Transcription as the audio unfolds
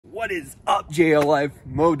What is up, JLF?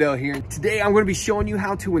 Modell here. Today I'm going to be showing you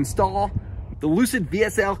how to install the Lucid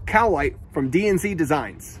VSL cowl light from D&C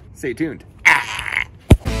Designs. Stay tuned.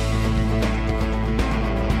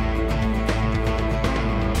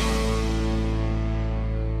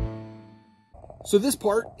 So this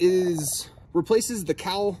part replaces the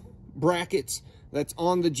cowl brackets that's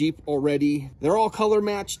on the Jeep already. They're all color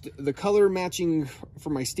matched. The color matching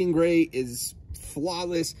for my Stingray is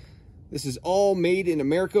flawless. This is all made in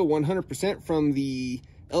America, 100%, from the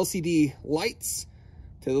LCD lights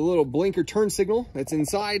to the little blinker turn signal that's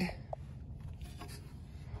inside.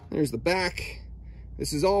 There's the back.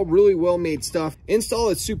 This is all really well made stuff. Install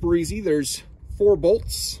is super easy. There's 4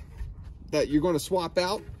 bolts that you're going to swap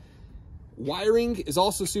out. Wiring is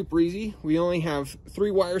also super easy. We only have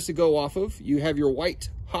 3 wires to go off of. You have your white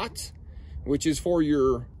hot, which is for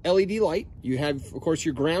your LED light. You have, of course,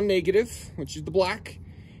 your ground negative, which is the black,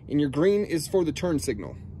 and your green is for the turn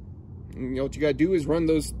signal. And you know what you gotta do is run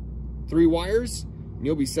those 3 wires and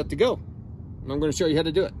you'll be set to go. And I'm gonna show you how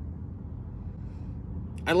to do it.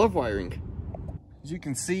 I love wiring. As you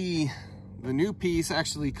can see, the new piece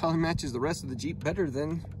actually color matches the rest of the Jeep better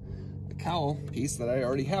than the cowl piece that I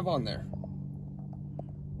already have on there.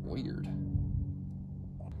 Weird.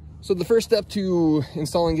 So the first step to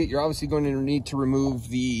installing it, you're obviously going to need to remove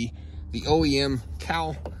the OEM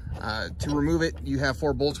cowl. To remove it, you have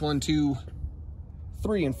 4 bolts, 1, 2,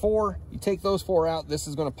 3, and 4. You take those 4 out, this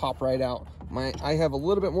is going to pop right out. I have a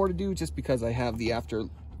little bit more to do just because I have the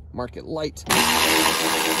aftermarket light.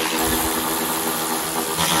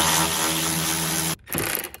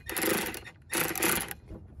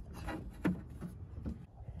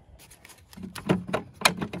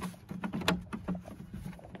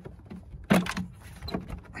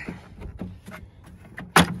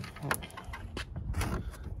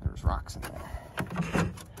 Rocks in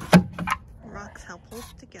there. Rocks help hold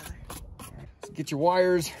together. So get your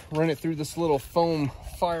wires, run it through this little foam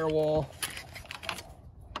firewall.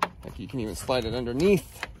 Like you can even slide it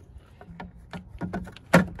underneath.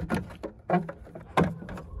 There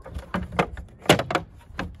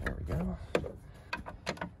we go.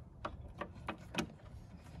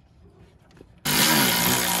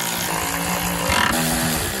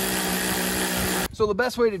 So the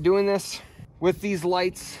best way to doing this with these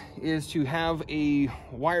lights is to have a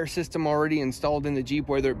wire system already installed in the Jeep,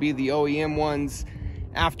 whether it be the OEM ones,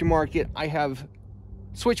 aftermarket. I have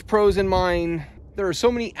Switch Pros in mine. There are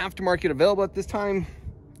so many aftermarket available at this time.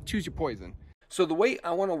 Choose your poison. So the way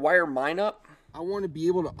I want to wire mine up, I want to be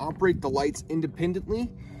able to operate the lights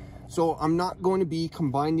independently. So I'm not going to be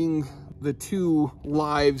combining the 2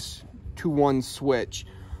 lives to 1 switch.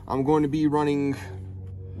 I'm going to be running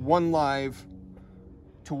 1 live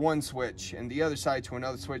to 1 switch and the other side to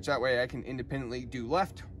another switch. That way I can independently do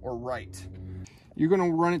left or right. You're going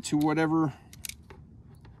to run it to whatever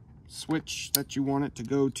switch that you want it to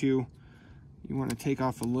go to. You want to take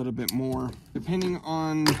off a little bit more. Depending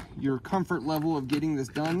on your comfort level of getting this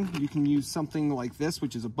done, you can use something like this,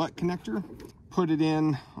 which is a butt connector. Put it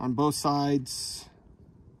in on both sides.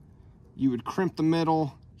 You would crimp the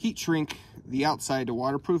middle, heat shrink the outside to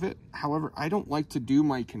waterproof it. However, I don't like to do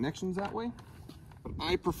my connections that way. What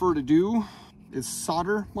I prefer to do is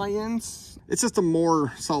solder my ends. It's just a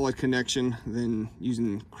more solid connection than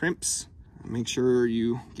using crimps. Make sure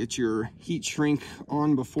you get your heat shrink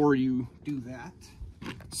on before you do that.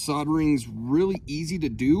 Soldering's really easy to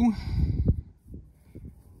do.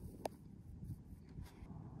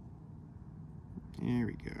 There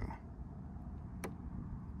we go.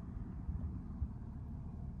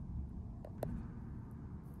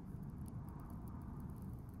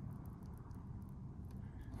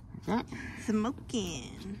 That.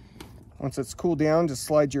 Smoking. Once it's cooled down, just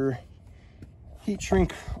slide your heat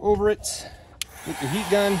shrink over it with the heat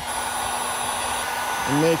gun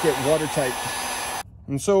and make it watertight.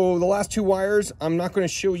 And so the last 2 wires, I'm not going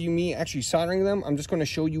to show you me actually soldering them. I'm just going to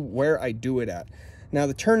show you where I do it at. Now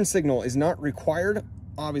the turn signal is not required,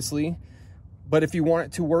 obviously, but if you want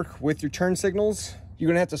it to work with your turn signals, you're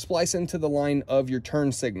going to have to splice into the line of your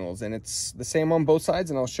turn signals, and it's the same on both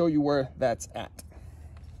sides, and I'll show you where that's at.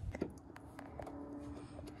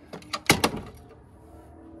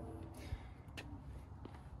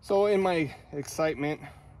 So in my excitement,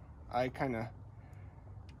 I kind of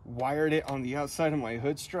wired it on the outside of my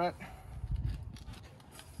hood strut.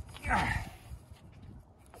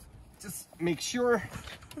 Just make sure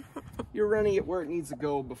you're running it where it needs to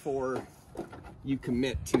go before you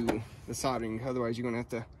commit to the soldering. Otherwise, you're going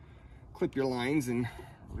to have to clip your lines and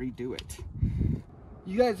redo it.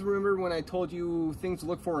 You guys remember when I told you things to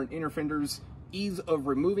look for in inner fenders, ease of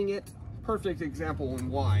removing it? Perfect example and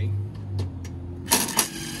why.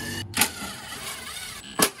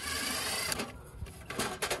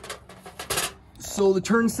 So the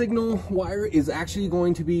turn signal wire is actually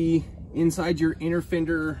going to be inside your inner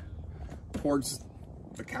fender towards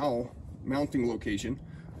the cowl mounting location.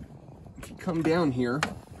 If you come down here,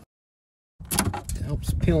 it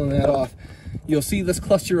helps peeling that off. You'll see this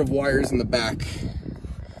cluster of wires in the back.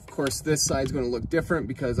 Of course, this side's going to look different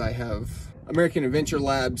because I have American Adventure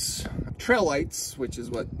Labs trail lights, which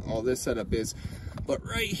is what all this setup is. But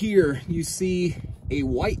right here, you see a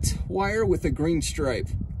white wire with a green stripe.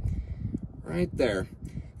 Right there.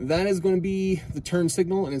 That is going to be the turn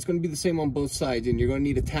signal, and it's going to be the same on both sides, and you're going to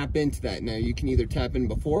need to tap into that. Now, you can either tap in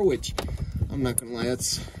before, which I'm not going to lie,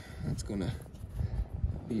 that's going to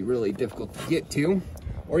be really difficult to get to,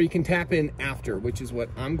 or you can tap in after, which is what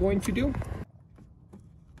I'm going to do.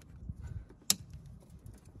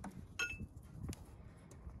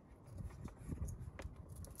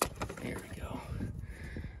 There we go.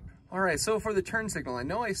 All right, so for the turn signal, I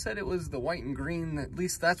know I said it was the white and green, at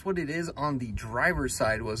least that's what it is on the driver's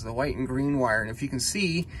side, was the white and green wire. And if you can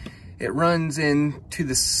see, it runs into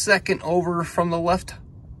the second over from the left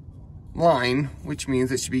line, which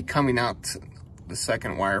means it should be coming out the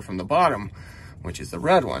second wire from the bottom, which is the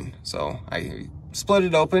red one. So I split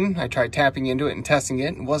it open, I tried tapping into it and testing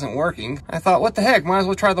it, it wasn't working. I thought, what the heck, might as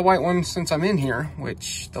well try the white one since I'm in here,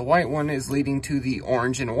 which the white one is leading to the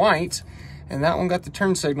orange and white. And that one got the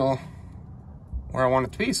turn signal where I want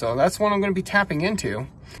it to be. So that's one I'm going to be tapping into.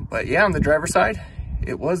 But yeah, on the driver's side,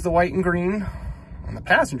 it was the white and green. On the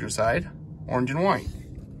passenger side, orange and white.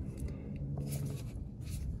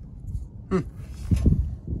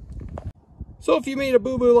 So if you made a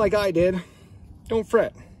boo-boo like I did, don't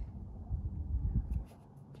fret.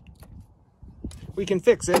 We can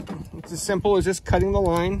fix it. It's as simple as just cutting the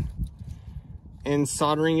line and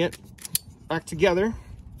soldering it back together.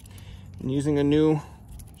 And using a new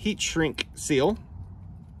heat shrink seal.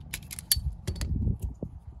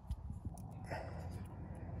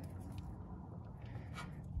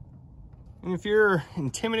 And if you're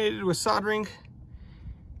intimidated with soldering,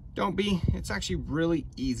 don't be. It's actually really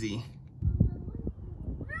easy.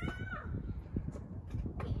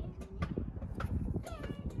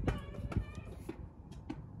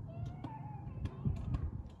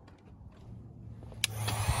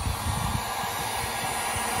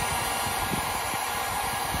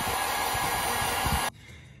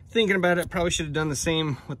 Thinking about it, probably should have done the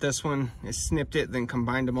same with this one. I snipped it, then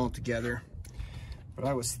combined them all together. But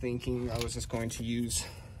I was thinking I was just going to use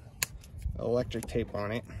electric tape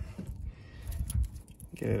on it.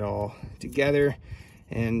 Get it all together.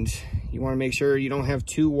 And you want to make sure you don't have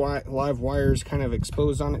two live wires kind of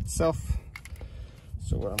exposed on itself.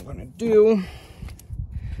 So what I'm going to do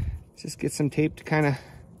is just get some tape to kind of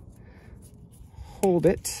hold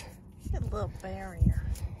it. Get a little barrier.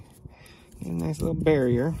 A nice little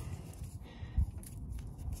barrier.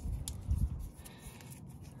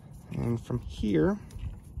 And from here,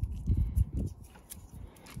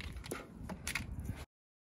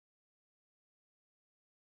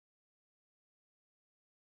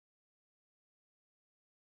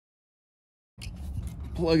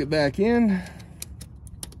 plug it back in.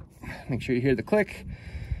 Make sure you hear the click.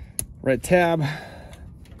 Red tab.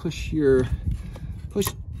 Push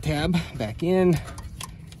tab back in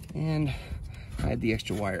and hide the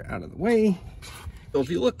extra wire out of the way. So if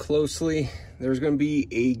you look closely, there's going to be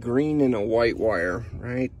a green and a white wire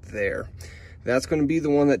right there. That's going to be the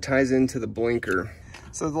one that ties into the blinker.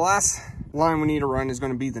 So the last line we need to run is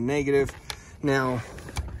going to be the negative. Now,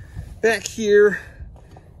 back here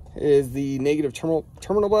is the negative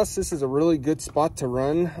terminal bus. This is a really good spot to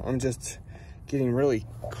run. I'm just getting really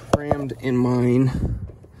crammed in mine.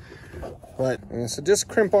 But so just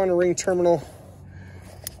crimp on a ring terminal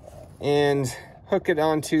and hook it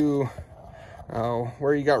onto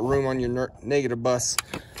where you got room on your negative bus.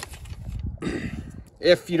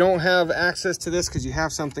 If you don't have access to this because you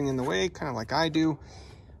have something in the way, kind of like I do,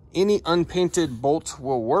 any unpainted bolt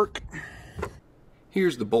will work.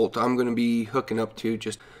 Here's the bolt I'm going to be hooking up to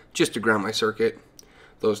just to ground my circuit.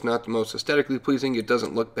 Though it's not the most aesthetically pleasing, it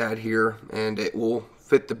doesn't look bad here, and it will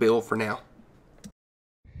fit the bill for now.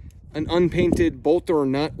 An unpainted bolt or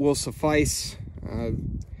nut will suffice.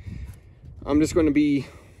 I'm just going to be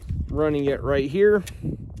running it right here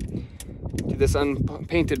to this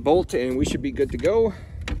unpainted bolt, and we should be good to go.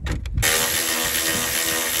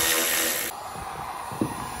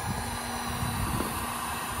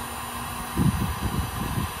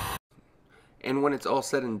 And when it's all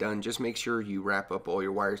said and done, just make sure you wrap up all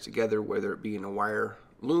your wires together, whether it be in a wire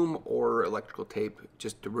loom or electrical tape,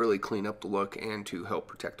 just to really clean up the look and to help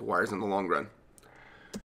protect the wires in the long run.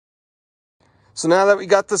 So now that we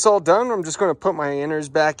got this all done, I'm just going to put my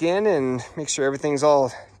inners back in and make sure everything's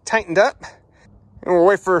all tightened up. And we'll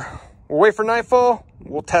wait for nightfall.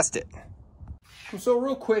 We'll test it. So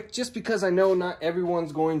real quick, just because I know not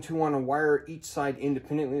everyone's going to want to wire each side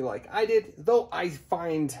independently like I did, though I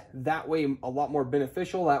find that way a lot more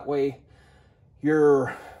beneficial. That way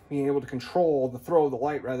you're being able to control the throw of the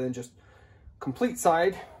light rather than just complete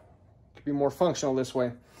side. It could be more functional this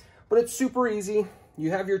way. But it's super easy.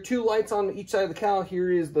 You have your two lights on each side of the cowl.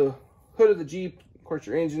 Here is the hood of the Jeep. Of course,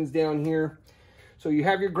 your engine's down here. So you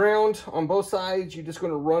have your ground on both sides. You're just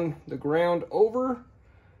going to run the ground over,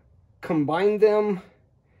 combine them,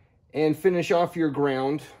 and finish off your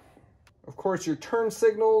ground. Of course, your turn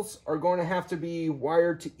signals are going to have to be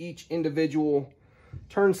wired to each individual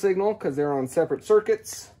turn signal because they're on separate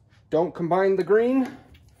circuits. Don't combine the green.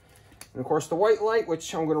 And of course, the white light,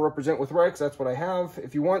 which I'm going to represent with red, that's what I have.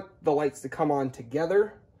 If you want the lights to come on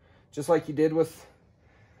together, just like you did with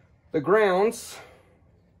the grounds,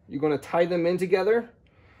 you're going to tie them in together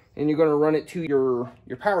and you're going to run it to your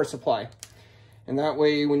power supply. And that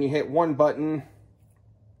way, when you hit one button,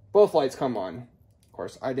 both lights come on. Of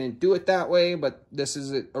course, I didn't do it that way, but this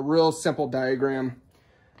is a real simple diagram,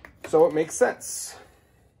 so it makes sense.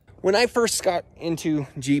 When I first got into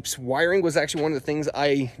Jeeps, wiring was actually one of the things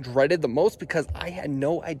I dreaded the most because I had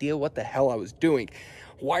no idea what the hell I was doing.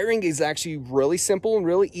 Wiring is actually really simple and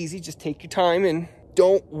really easy. Just take your time and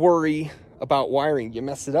don't worry about wiring. You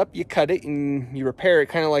mess it up, you cut it, and you repair it,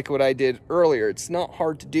 kind of like what I did earlier. It's not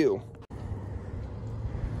hard to do.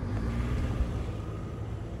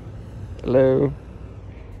 Hello.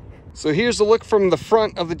 So here's the look from the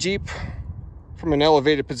front of the Jeep from an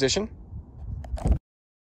elevated position.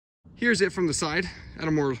 Here's it from the side at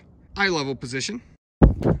a more eye-level position.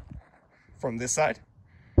 From this side.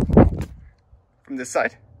 From this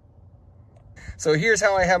side. So here's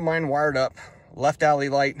how I have mine wired up. Left alley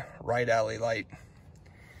light, right alley light.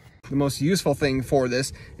 The most useful thing for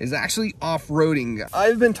this is actually off-roading.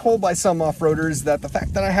 I've been told by some off-roaders that the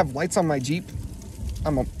fact that I have lights on my Jeep,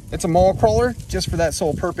 it's a mall crawler just for that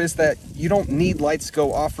sole purpose, that you don't need lights to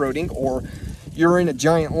go off-roading, or you're in a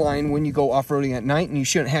giant line when you go off-roading at night and you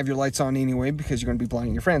shouldn't have your lights on anyway because you're going to be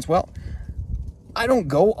blinding your friends. Well, I don't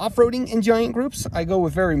go off-roading in giant groups. I go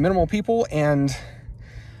with very minimal people and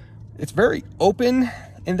it's very open.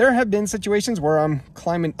 And there have been situations where I'm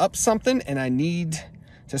climbing up something and I need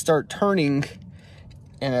to start turning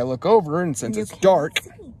and I look over, and since it's dark,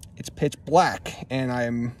 it's pitch black, and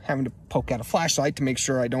I'm having to poke out a flashlight to make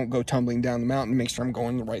sure I don't go tumbling down the mountain, make sure I'm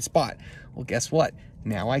going in the right spot. Well, guess what?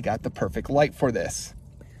 Now I got the perfect light for this.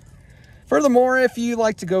 Furthermore, if you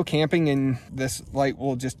like to go camping, and this light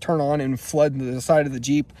will just turn on and flood the side of the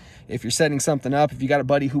Jeep. If you're setting something up, if you got a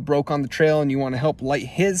buddy who broke on the trail and you want to help light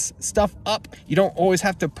his stuff up, you don't always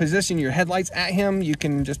have to position your headlights at him. You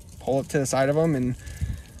can just pull it to the side of him and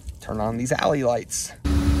turn on these alley lights.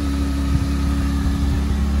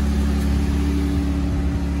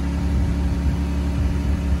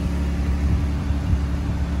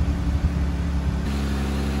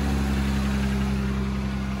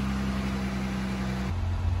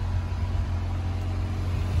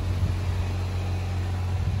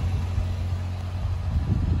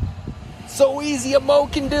 So easy, a Mo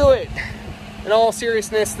can do it. In all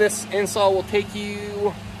seriousness, this install will take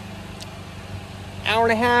you an hour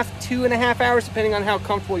and a half, 2.5 hours, depending on how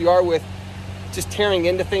comfortable you are with just tearing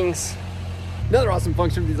into things. Another awesome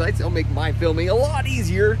function of these lights, it'll make my filming a lot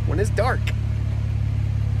easier when it's dark.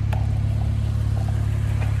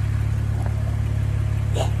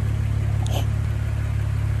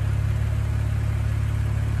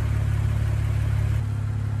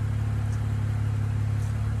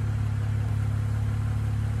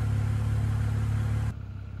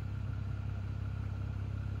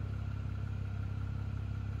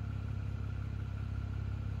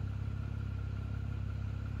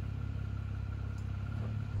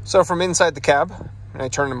 So from inside the cab, and I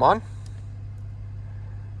turn them on.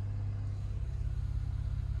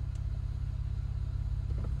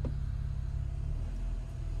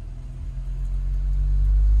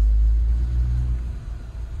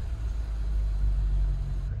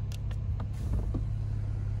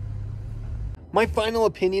 My final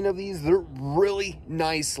opinion of these, they're really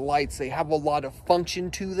nice lights. They have a lot of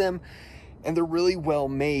function to them, and they're really well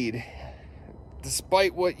made.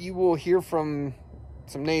 Despite what you will hear from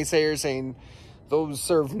some naysayers saying those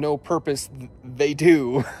serve no purpose, they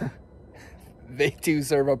do. They do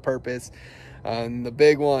serve a purpose. And the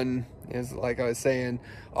big one is, like I was saying,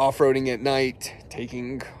 off-roading at night,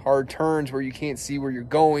 taking hard turns where you can't see where you're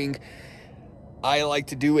going. I like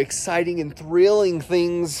to do exciting and thrilling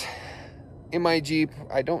things in my Jeep.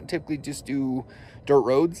 I don't typically just do dirt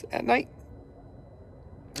roads at night,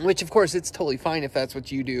 which of course it's totally fine if that's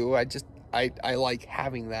what you do. I like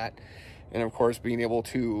having that. And of course, being able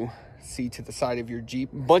to see to the side of your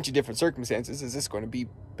Jeep, a bunch of different circumstances, is this going to be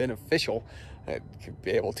beneficial?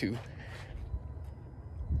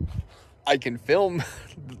 I can film.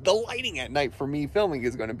 The lighting at night for me filming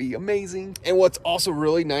is going to be amazing. And what's also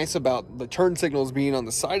really nice about the turn signals being on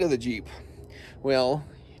the side of the Jeep, well,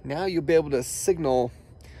 now you'll be able to signal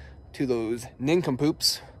to those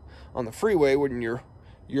nincompoops on the freeway when you're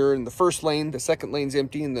in the first lane, the second lane's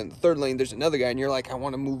empty, and then the third lane there's another guy, and you're like, I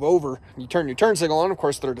want to move over. You turn your turn signal on. Of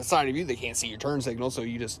course, they're to the side of you, they can't see your turn signal, so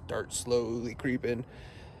you just start slowly creeping.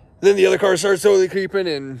 Then the other car starts slowly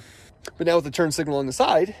creeping, but now with the turn signal on the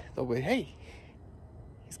side, they'll be, hey,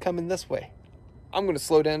 he's coming this way. I'm going to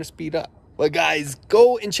slow down and speed up. Well, guys,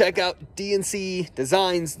 go and check out D&C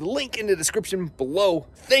Designs. The link in the description below.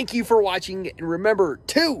 Thank you for watching, and remember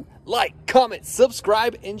to like, comment,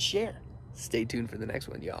 subscribe, and share. Stay tuned for the next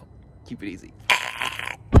one, y'all. Keep it easy.